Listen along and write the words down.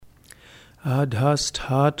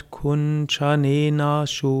Adhasthat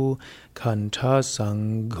kunchanenashu kantha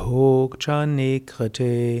sanghokchane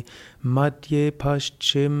krite madhye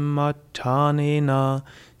paschimmattanena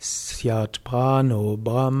syat prano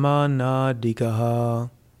brahmanadigaha.